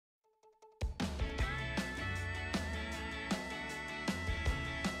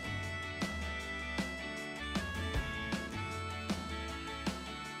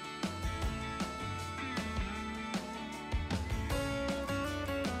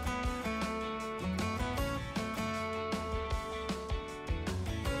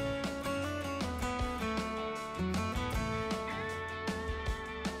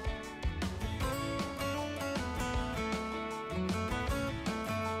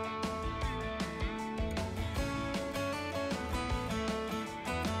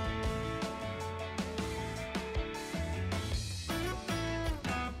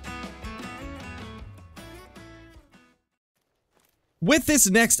With this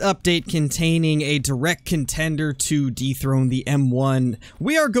next update containing a direct contender to dethrone the M1,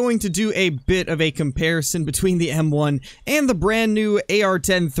 we are going to do a bit of a comparison between the M1 and the brand new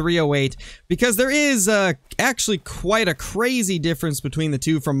AR-10 308, because there is actually quite a crazy difference between the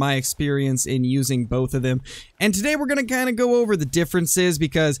two from my experience in using both of them. And today we're going to kind of go over the differences,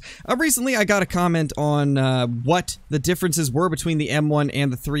 because recently I got a comment on what the differences were between the M1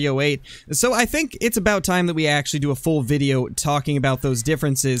 and the 308. So I think it's about time that we actually do a full video talking about those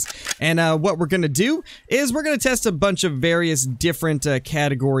differences. And what we're going to do is we're going to test a bunch of various different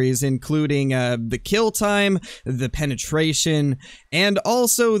categories, including the kill time, the penetration, and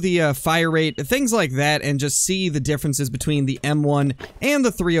also the fire rate, things like that, and just see the differences between the M1 and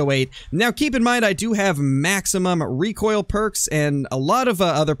the 308. Now keep in mind I do have maximum recoil perks and a lot of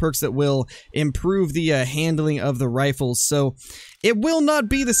other perks that will improve the handling of the rifles, so it will not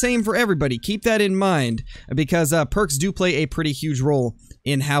be the same for everybody. Keep that in mind, because perks do play a pretty huge role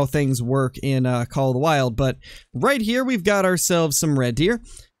in how things work in Call of the Wild. But right here, we've got ourselves some red deer.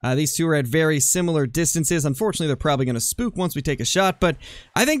 These two are at very similar distances. Unfortunately, they're probably going to spook once we take a shot, but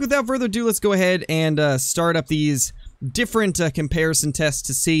I think without further ado, let's go ahead and start up these different comparison tests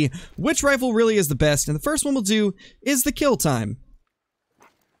to see which rifle really is the best. And the first one we'll do is the kill time.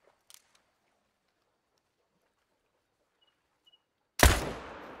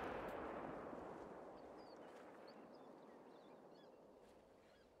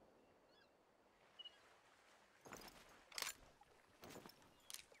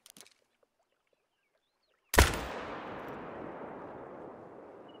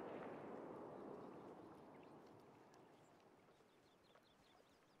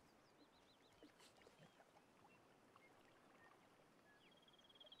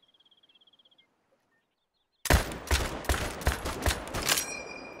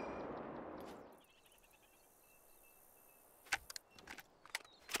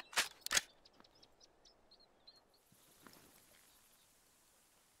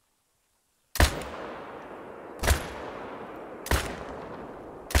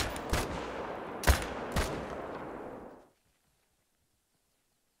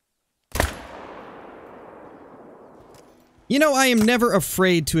 You know, I am never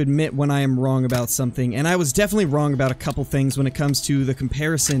afraid to admit when I am wrong about something, and I was definitely wrong about a couple things when it comes to the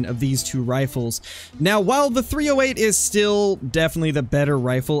comparison of these two rifles. Now, while the 308 is still definitely the better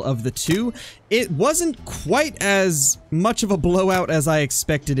rifle of the two, it wasn't quite as much of a blowout as I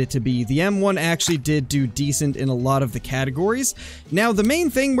expected it to be. The M1 actually did do decent in a lot of the categories. Now, the main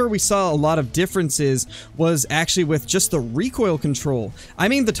thing where we saw a lot of differences was actually with just the recoil control. I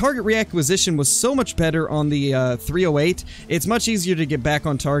mean, the target reacquisition was so much better on the 308. It's much easier to get back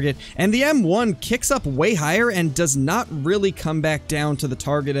on target, and the M1 kicks up way higher and does not really come back down to the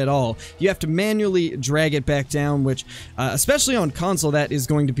target at all. You have to manually drag it back down, which, especially on console, that is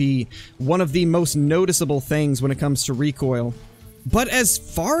going to be one of the most noticeable things when it comes to recoil. But as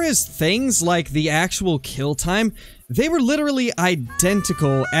far as things like the actual kill time, they were literally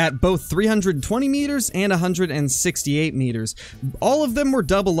identical at both 320 meters and 168 meters. All of them were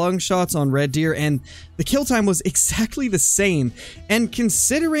double lung shots on red deer, and the kill time was exactly the same. And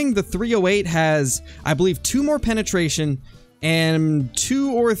considering the 308 has, I believe, 2 more penetration and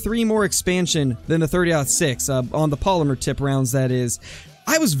 2 or 3 more expansion than the 30-06, on the polymer tip rounds, that is,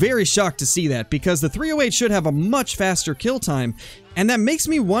 I was very shocked to see that, because the 308 should have a much faster kill time, and that makes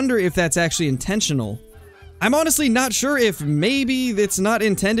me wonder if that's actually intentional. I'm honestly not sure if maybe it's not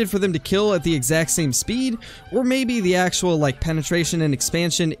intended for them to kill at the exact same speed, or maybe the actual, like, penetration and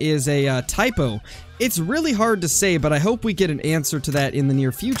expansion is a typo. It's really hard to say, but I hope we get an answer to that in the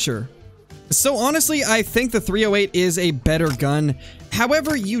near future. So honestly, I think the 308 is a better gun.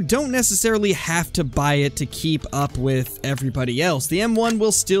 However, you don't necessarily have to buy it to keep up with everybody else. The M1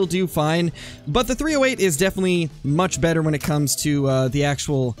 will still do fine, but the 308 is definitely much better when it comes to the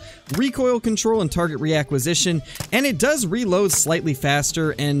actual recoil control and target reacquisition, and it does reload slightly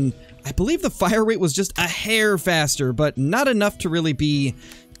faster, and I believe the fire rate was just a hair faster, but not enough to really be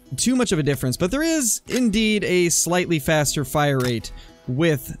too much of a difference. But there is indeed a slightly faster fire rate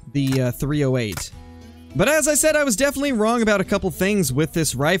with the 308. But as I said, I was definitely wrong about a couple things with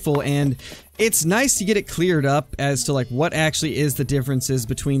this rifle, and it's nice to get it cleared up as to, like, what actually is the differences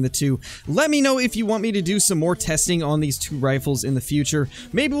between the two. Let me know if you want me to do some more testing on these two rifles in the future.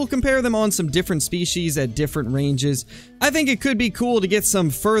 Maybe we'll compare them on some different species at different ranges. I think it could be cool to get some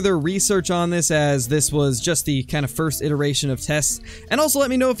further research on this, as this was just the kind of first iteration of tests. And also let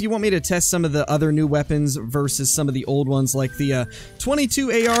me know if you want me to test some of the other new weapons versus some of the old ones, like the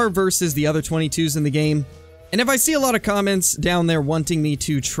 22 AR versus the other 22s in the game. And if I see a lot of comments down there wanting me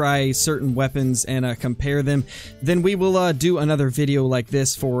to try certain weapons and compare them, then we will do another video like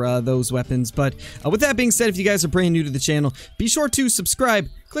this for those weapons. But with that being said, if you guys are brand new to the channel, be sure to subscribe,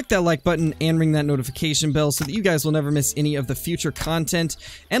 click that like button, and ring that notification bell so that you guys will never miss any of the future content.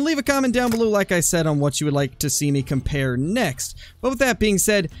 And leave a comment down below, like I said, on what you would like to see me compare next. But with that being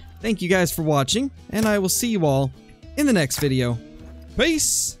said, thank you guys for watching, and I will see you all in the next video.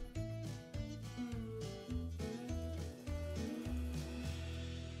 Peace!